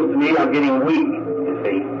just feels to me I'm getting weak, you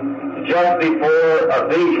see. Just before a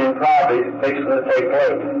vision probably is fixing to take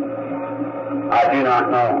place. I do not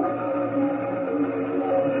know.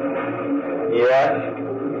 Yes,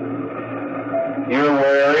 you're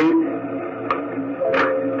worried.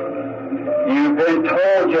 You've been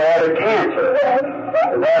told you had a cancer. Is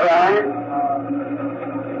that right?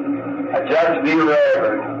 Just be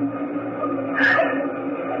reverent.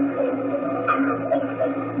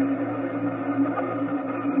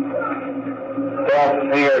 Don't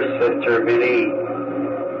fear, sister, believe.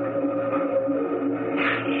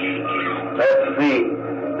 Let's see.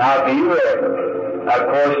 Now be reverent. Of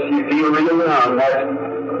course, you feel real numb. That's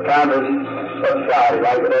kind of subsided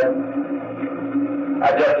like that. I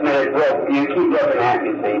just made it broke. You keep looking at me,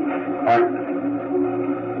 see.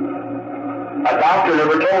 A doctor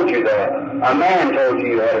never told you that. A man told you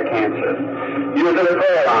you had a cancer. You was in a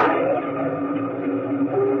prayer line.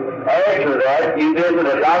 After that, you visited a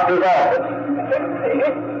doctor's office.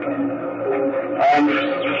 And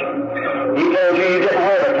he told you didn't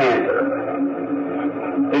have a cancer.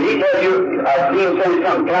 Did he tell you, I've seen him say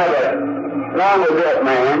something kind of wrong with that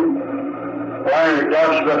man, wearing a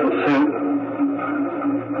dark-looking suit?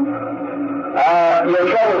 Your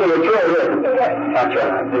trouble's in your throat, isn't it? That's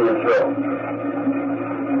right, it's in your throat.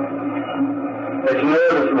 It's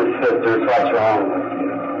nervousness, sister, is what's wrong with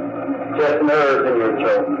you. Just nerves in your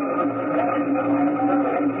throat.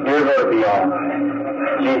 You're going to be all right.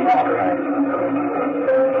 Jesus Christ.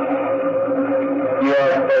 You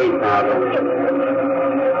have faith now, don't you?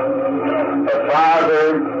 But Father,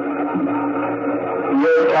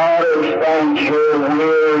 your daughter stands here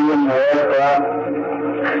weary and worn up.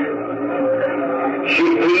 She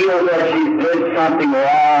feels that she did something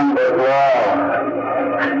wrong, but wrong.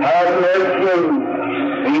 Have mercy and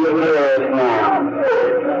be with us now.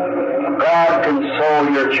 God, console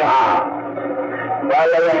your child. I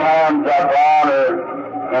lay hands upon her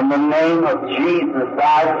in the name of Jesus,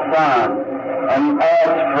 thy Son, and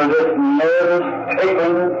ask for this nervous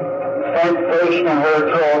tickling sensation in her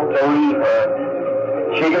throat to leave her.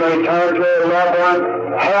 She can return to her loved one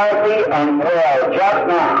healthy and well just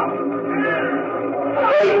now.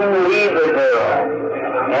 Satan, leave the girl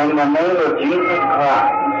in the name of Jesus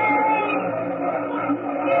Christ.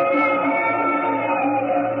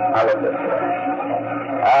 I look this way.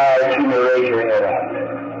 You may raise your head up.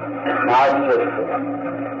 Now, sister,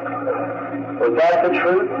 was that the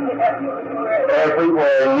truth?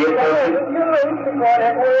 Everywhere you go. 2 months ago,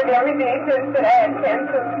 I've heard every day since that I had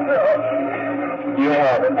cancer. You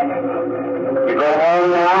have it. You go home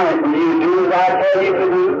now, and you do as I tell you to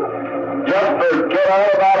do. Just forget all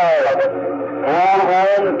about all of it. Go on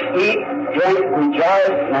home, eat, drink,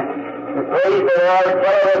 rejoice, and praise the Lord.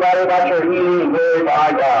 Tell everybody about your healing and glorify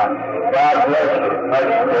God. God bless you.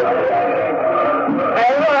 I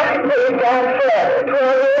want to praise God forever. 12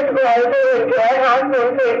 years ago, I was in a dry hospital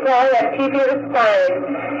in St. Paul at TB of the spine.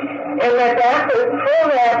 And my back was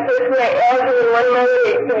full of abscess, my elbow and one of my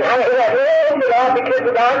legs. And I had no hope at all because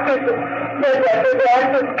the doctors said that the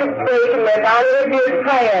abscess could break and my body would be on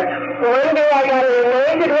fire. One day I got an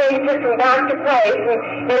anointed wafer from Dr. Price, and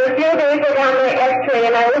in a few days I got my x-ray,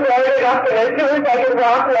 and I was ordered up, and as soon as I could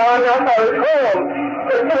walk long enough, I was home.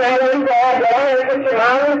 So tonight I'm glad that I have such a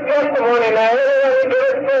marvelous testimony, and I really want to give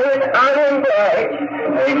it for his honor and glory.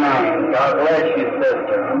 Amen. God bless you,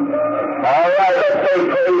 sister. All right, let's say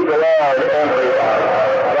praise the Lord, everybody.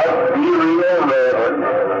 Let's be real reverent.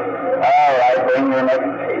 All right, bring your next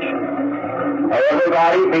patient.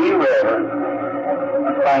 Everybody be reverent.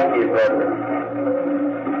 Thank you, brother.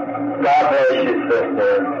 God bless you,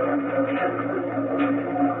 sister.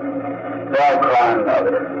 Don't cry,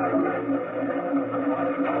 mother.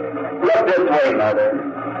 Look this way, mother.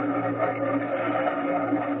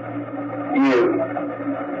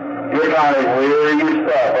 You're You're kind of weary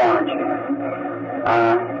yourself, aren't you?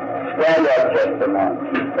 Stand up just a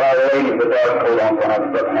moment. Well, the lady with the dark coat on when I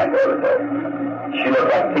was looking at the other day. She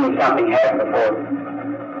looked like seen something happen before.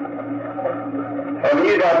 Have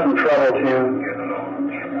you got some trouble too?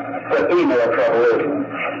 It's a female trouble, isn't it?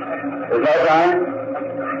 Is that right?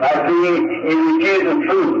 I see you refusing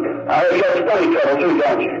food. You got stomach trouble too,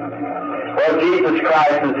 don't you? Well, Jesus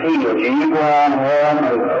Christ has healed you. You go on home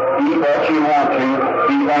and eat what you want to.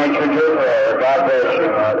 Be answered your prayer. God bless you,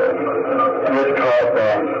 Mother. Just call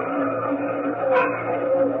back.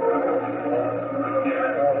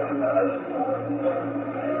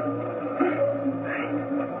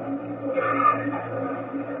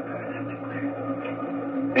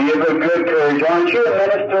 Be of a good courage. Aren't you a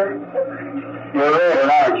minister? You're ready,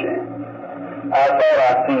 aren't you? I thought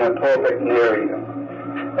I'd seen a pulpit near you.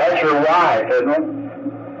 That's your wife, isn't it?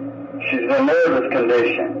 She's in a nervous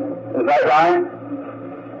condition. Is that right?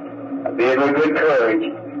 Be of a good courage.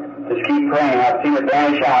 Just keep praying. I've seen it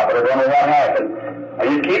vanish out, but I don't know what happened. I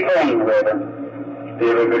just keep praying with her. Be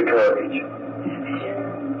of a good courage.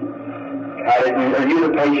 Are you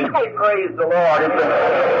the patient? Praise the Lord. It's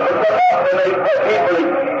enough to make people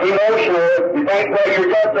emotional. You think, well, you're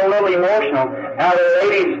just a little emotional. Now, the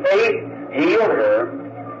lady's faith healed her.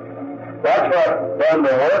 That's what done the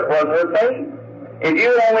work, was her faith. If you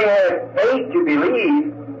only have faith to believe,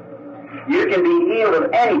 you can be healed of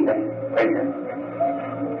anything.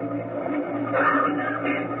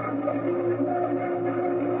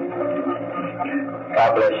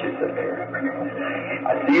 God bless you, sister. I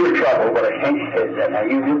see your trouble, but I can't say that. Now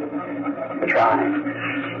you just try.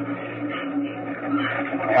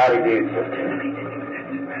 How do you do, sister?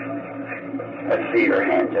 Let's see your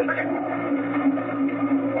hand just now.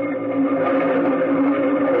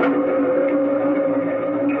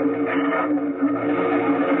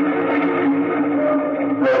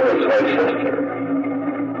 Look this way, sister.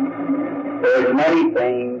 There's many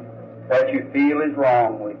things that you feel is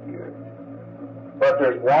wrong with you. But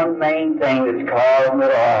there's one main thing that's causing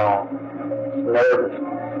it all. It's nervousness.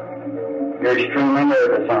 You're extremely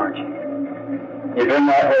nervous, aren't you? You've been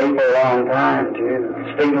that way for a long time, too.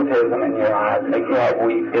 Stigmatism in your eyes make you act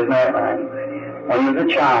weak. Isn't that right? When you was a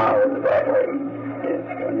child, it was that way. Yes,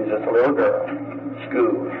 when you was just a little girl.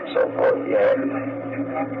 School, and so forth. Yeah,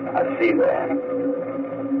 I see that.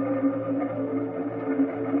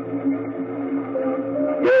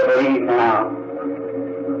 You believe now.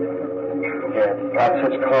 Yes, that's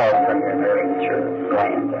what's caused from your nervous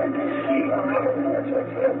gland there. That's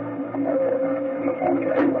what's it.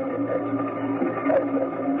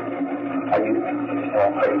 Are you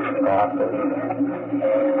have faith in God?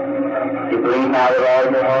 You believe now with all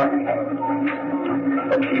your heart?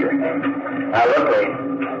 Let's hear it. Now look, lady.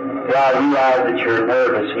 See, I realize that you're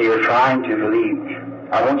nervous and you're trying to believe.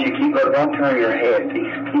 I want you to keep looking. Don't turn your head.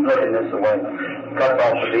 Keep looking this way. Cut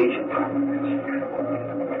off the vision.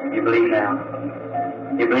 You believe now?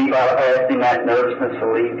 You believe I'll ask him that nervousness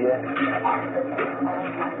will leave you?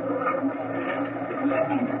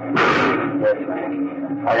 Yes, ma'am.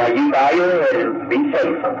 Now you bow your head and be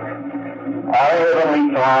faithful. Our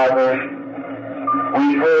Heavenly Father, we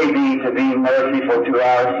pray Thee to be merciful to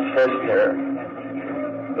our sister,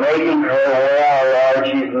 making her well, Lord,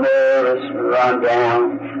 she's nervous and run down.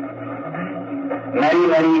 Many,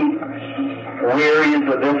 many wearies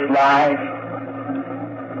of this life.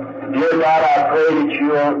 Dear God, I pray that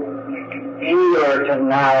you'll heal her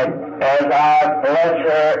tonight as I bless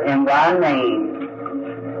her in Thy name,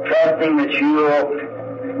 trusting that you will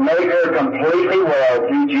make her completely well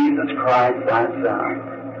through Jesus Christ, Thy Son.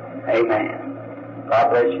 Amen. God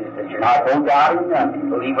bless you, sister. Now, don't doubt in nothing.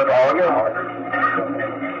 Believe with all your heart.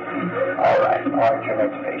 All right. All right, your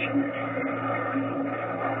next patient.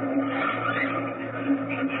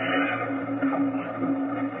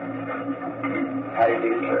 How do you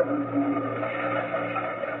do, sir?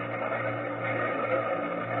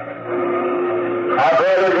 Our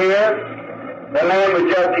brother here, the man was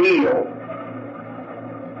just healed.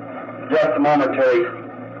 Just a momentary.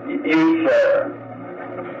 You, sir.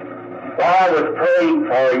 While I was praying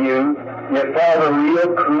for you, you felt a real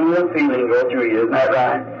cool feeling go through you, isn't that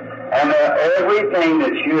right? And everything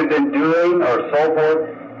that you had been doing or so forth,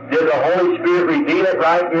 did the Holy Spirit reveal it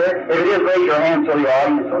right here? If it is, raise your hand so the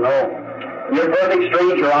audience will know. You're a perfect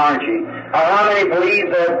stranger, aren't you? How many believe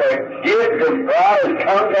that the gift of God has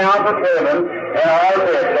come down from heaven and all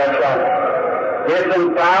this? That's right. It's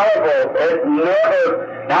infallible. It's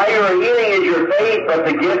never. Now your healing is your faith, but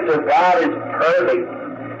the gift of God is perfect.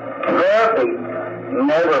 Perfect.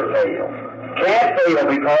 Never fails. Can't fail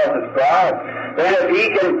because it's God. Then if He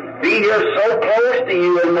can be here so close to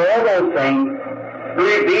you and know those things,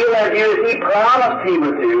 reveal unto you as He promised He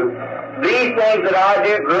would do. These things that I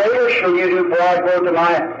do, greater shall you do, for I go to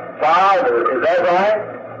my Father. Is that right?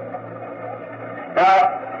 Now,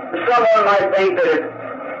 someone might think that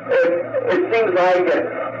it seems like that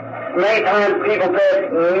many times people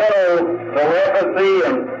take mental telepathy,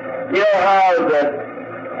 and you know how the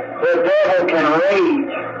devil can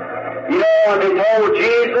rage. You know, when they told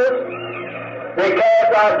Jesus, they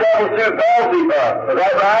cast out devils through Beelzebub. Is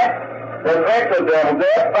that right? The prince of devils,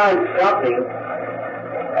 they'll find something.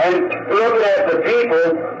 And looking at the people,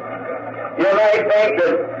 you might think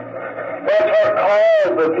that that's what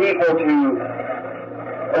caused the people to,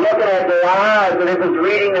 looking at their eyes, and it was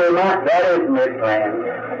reading their mind. That isn't it, friends.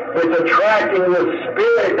 It's attracting the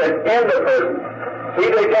spirit that's in the person. See,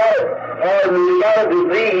 they got a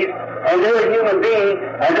disease, and they're a human being,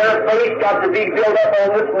 and their faith got to be built up on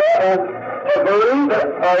this level to believe it,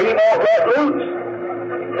 or He won't let loose.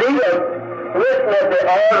 See, listen at the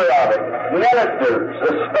order of it. Ministers,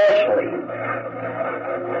 especially.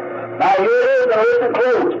 Now here it is, and listen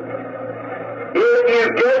close. If you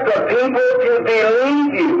get the people to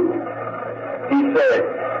believe you, He said,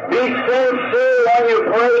 be sincere when you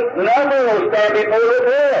pray, nothing will stand before the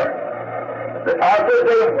prayer. I said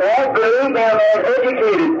they won't believe me, they're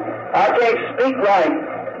educated. I can't speak right.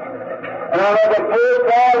 And I have a full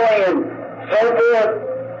following and so forth.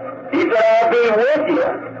 He said, I'll be with you.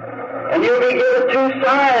 And you'll be given 2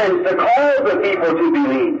 signs to cause the people to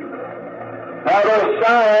believe. Now those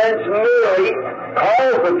signs merely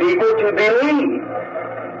cause the people to believe.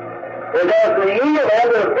 It doesn't heal them,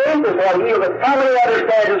 their faith is what heals them. How many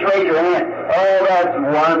understand? Just raise your hand. Oh, that's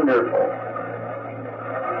wonderful.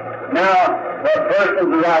 Now, that person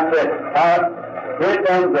that I said, here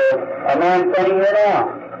comes a man sitting here now.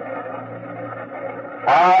 I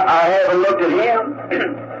haven't looked at him,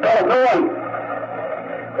 don't know him.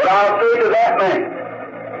 But I'll say to that man,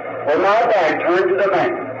 with my back turned to the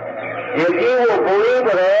man, if he will believe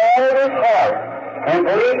with all his heart and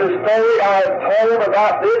believe the story I have told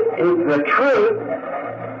about this is the truth,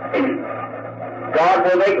 God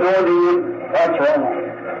will make known to you what's wrong.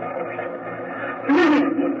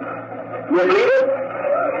 You believe it?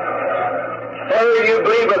 Sir, you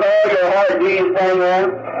believe with all your heart these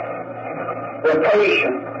things, the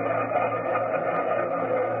patient.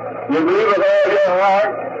 You believe with all your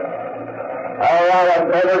heart? All right, I've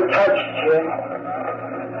never touched you.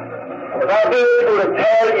 If I'll be able to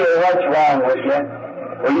tell you what's wrong with you,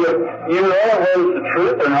 well, you know whether the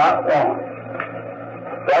truth or not wrong.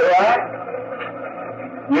 Is that right?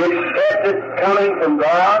 You accept it coming from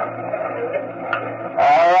God?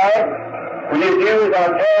 All right? When you do as I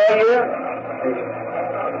tell you,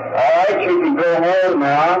 all right, you can go home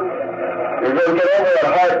now. You're going to get over that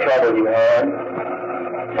heart trouble you had.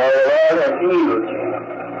 For the Lord has healed you.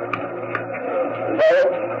 Is that it?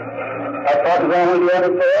 That's what was on the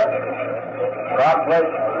other side? God bless you.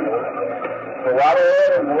 The water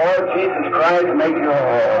and the Lord Jesus Christ make you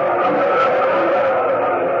whole.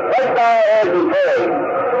 Let's bow our heads and pray.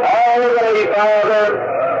 Almighty Father,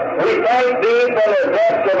 we thank Thee from the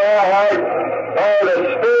depths of our heart for the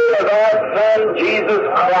Spirit of our Son, Jesus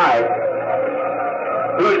Christ,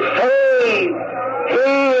 who saves,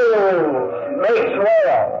 heals, makes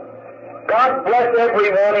well. God bless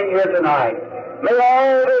everyone in here tonight. May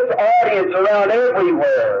all this audience around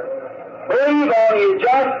everywhere believe on You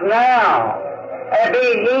just now and be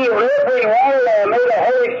healed, every one of them. May the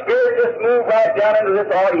Holy Spirit just move right down into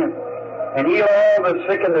this audience and heal all the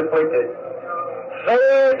sick and afflicted.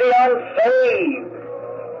 Save the unsaved.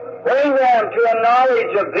 Bring them to a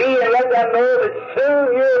knowledge of Thee and let them know that soon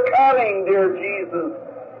You're coming, dear Jesus,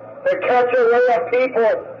 to catch away a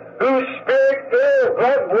people whose Spirit-filled,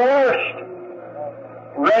 blood-washed,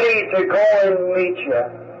 ready to go and meet You.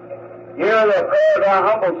 Hear the prayer of Thy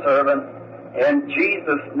humble servant. In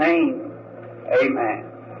Jesus' name, amen.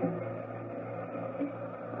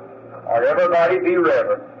 Or everybody be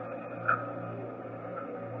reverent.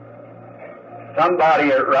 Somebody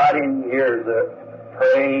right in here is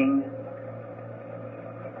praying.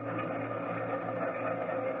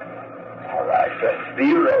 All right, just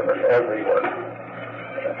be reverent everywhere.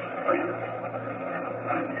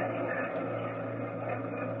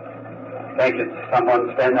 I think it's someone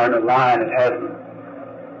standing there in the line that hasn't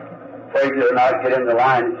figured or not get in the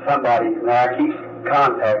line. It's somebody now keeps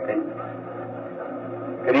contacting.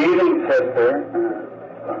 Good evening, sister.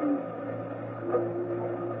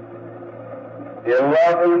 Do you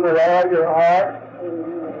love Him with all your heart?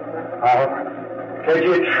 Could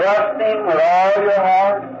you trust Him with all your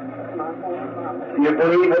heart? Do you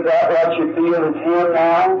believe that what you feel is Him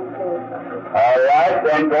now? All right,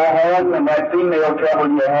 then go home, and that female trouble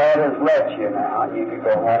you had has left you now. You can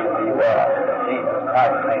go home and be well. Jesus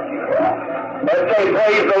Christ make you well. Let's say,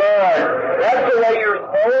 praise the Lord. That's the way you're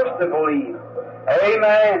supposed to believe.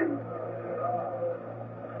 Amen.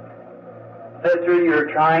 Sister,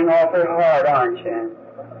 you're trying awfully hard, aren't you?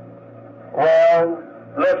 Well,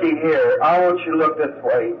 looky here. I want you to look this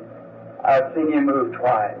way. I've seen you move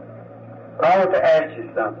twice. But I want to ask you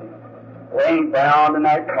something. Laying bound in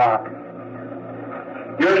that cot.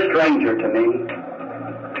 You're a stranger to me.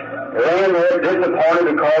 You're laying there disappointed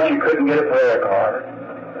because you couldn't get a prayer card.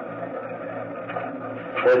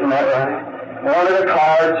 Isn't that right? Wanted a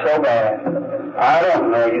card so bad. I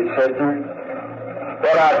don't know you, sister.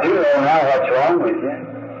 But I do know now what's wrong with you.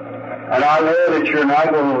 And I know that you're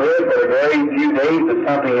not going to live but a very few days if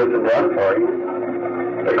something isn't done for you.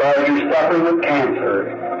 Because you're suffering with cancer.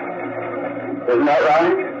 Isn't that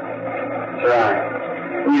right? That's right.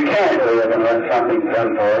 You can't live unless something's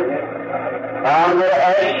done for you. I'm going to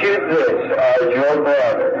ask you this as your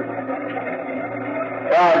brother.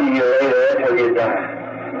 Why do you lay there till you die?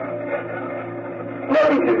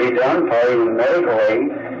 Nothing can be done for you in medical aid.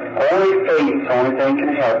 Only faith's the only thing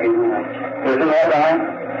can help you. Isn't that right?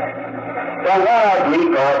 So why not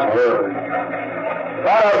believe God's Word?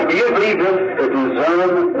 Do you believe this? The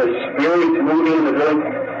discernment, the Spirit's moving in the village?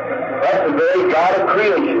 That's the very God of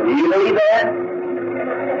creation. Do you believe that?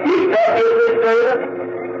 You stuck with this David?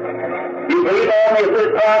 You believe only as this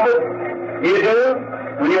prophet? You do?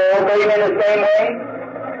 Will you obey him in the same way?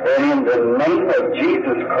 Then in the name of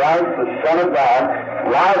Jesus Christ, the Son of God,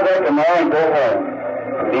 rise up tomorrow and go home.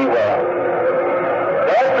 And be well.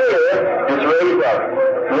 That's it. Just raise up.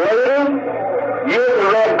 Ladies, you're the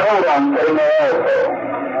red coat on sitting there also.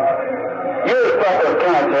 You're a sufferer of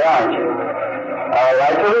cancer, aren't you? All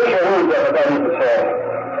right, so lift your hands up if that is to say.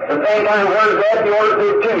 The same kind of words that you ought to do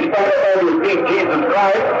too. Stand up on your feet. Jesus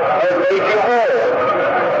Christ has made you whole.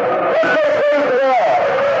 Let's say praise the Lord.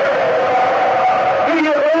 Do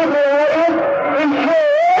you believe the audience? Be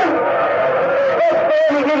sure. Let's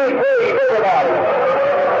stand and give him praise, everybody.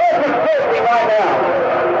 Let's accept him right now.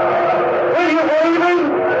 Will you believe him?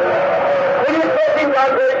 Will you accept him? God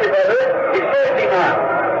bless you, brother. Accept him now.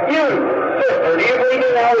 You, sister, do you believe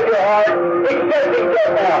him now with your heart? Accept him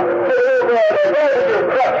just now. To the Lord, there is your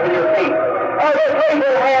crutch for your feet. Oh, let's raise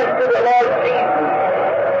your hands to the Lord Jesus.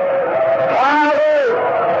 Father,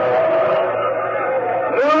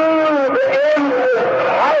 move in the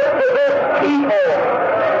hearts of this people.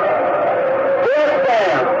 Bless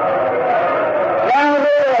them. Now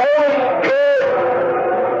may the Holy Spirit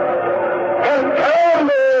confirm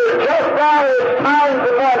their just now as signs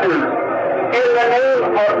and wonders in the name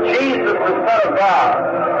of Jesus, the Son of God.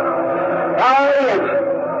 Audience,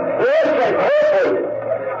 listen carefully.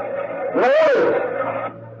 Notice